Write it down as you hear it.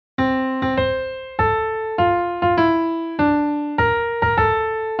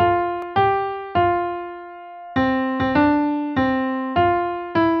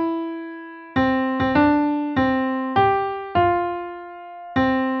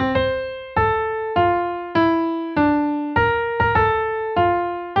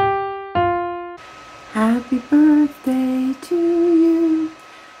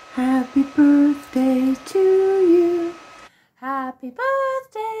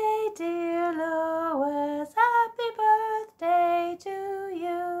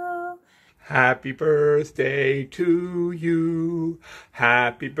Happy birthday to you.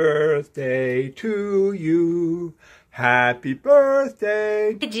 Happy birthday to you. Happy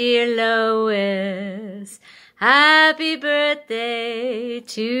birthday, dear Lois. Happy birthday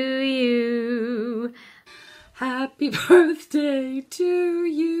to you. Happy birthday to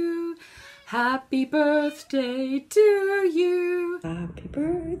you. Happy birthday to you. Happy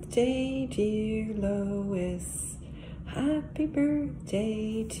birthday, dear Lois. Happy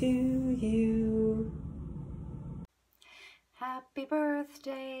birthday to you. Happy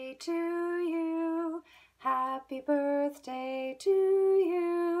birthday to you. Happy birthday to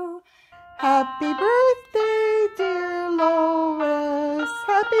you. Happy birthday, dear Lois.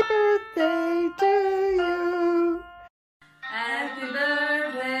 Happy birthday to you. Happy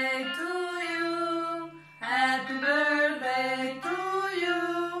birthday to you. Happy birthday to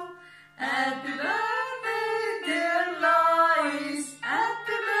you. Happy birthday, dear Lois.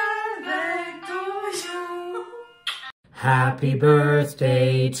 Happy birthday to you. Happy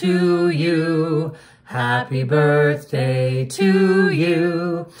birthday to you. Happy birthday to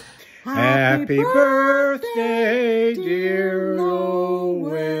you. happy birthday, dear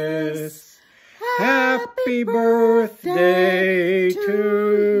Lois. Happy birthday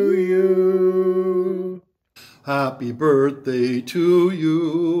to you. Happy birthday to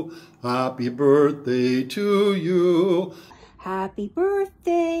you. Happy birthday to you. Happy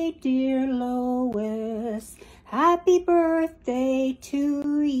birthday, dear Lois. Happy birthday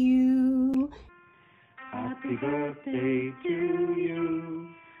to you. Happy birthday to you.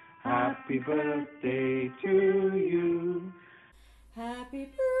 Happy birthday to you. Happy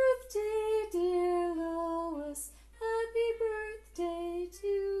birthday, dear Lois. Happy birthday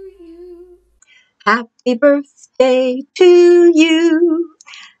to you. Happy birthday to you.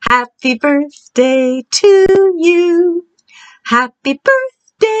 Happy birthday to you. Happy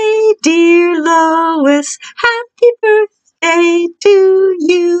birthday, dear Lois. Happy birthday to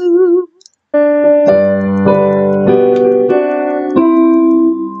you.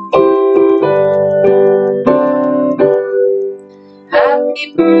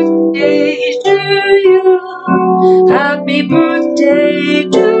 Happy birthday to you. Happy birthday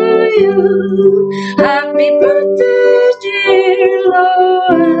to you. Happy birthday, dear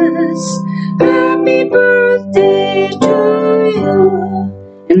Lois. Happy birthday to you.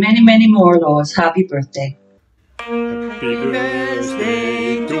 And many, many more, Lois. Happy birthday. Happy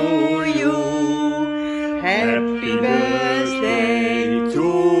birthday to you. Happy birthday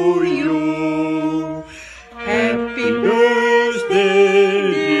to you. Happy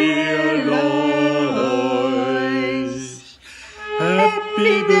birthday, dear Lois.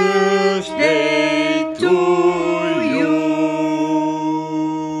 Happy birthday to you.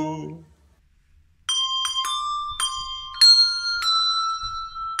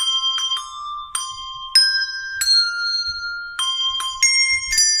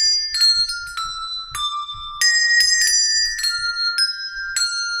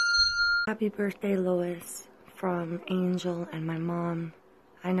 Happy birthday, Lois, from Angel and my mom.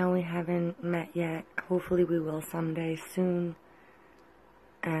 I know we haven't met yet. Hopefully we will someday soon.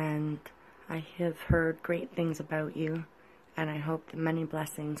 And I have heard great things about you. And I hope that many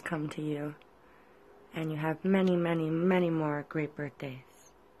blessings come to you. And you have many, many, many more great birthdays.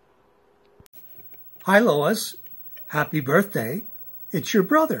 Hi, Lois. Happy birthday. It's your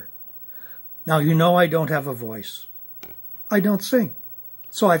brother. Now, you know I don't have a voice. I don't sing.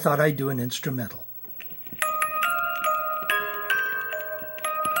 So I thought I'd do an instrumental.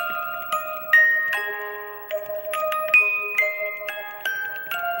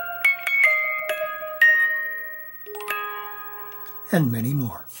 And many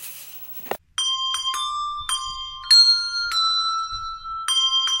more.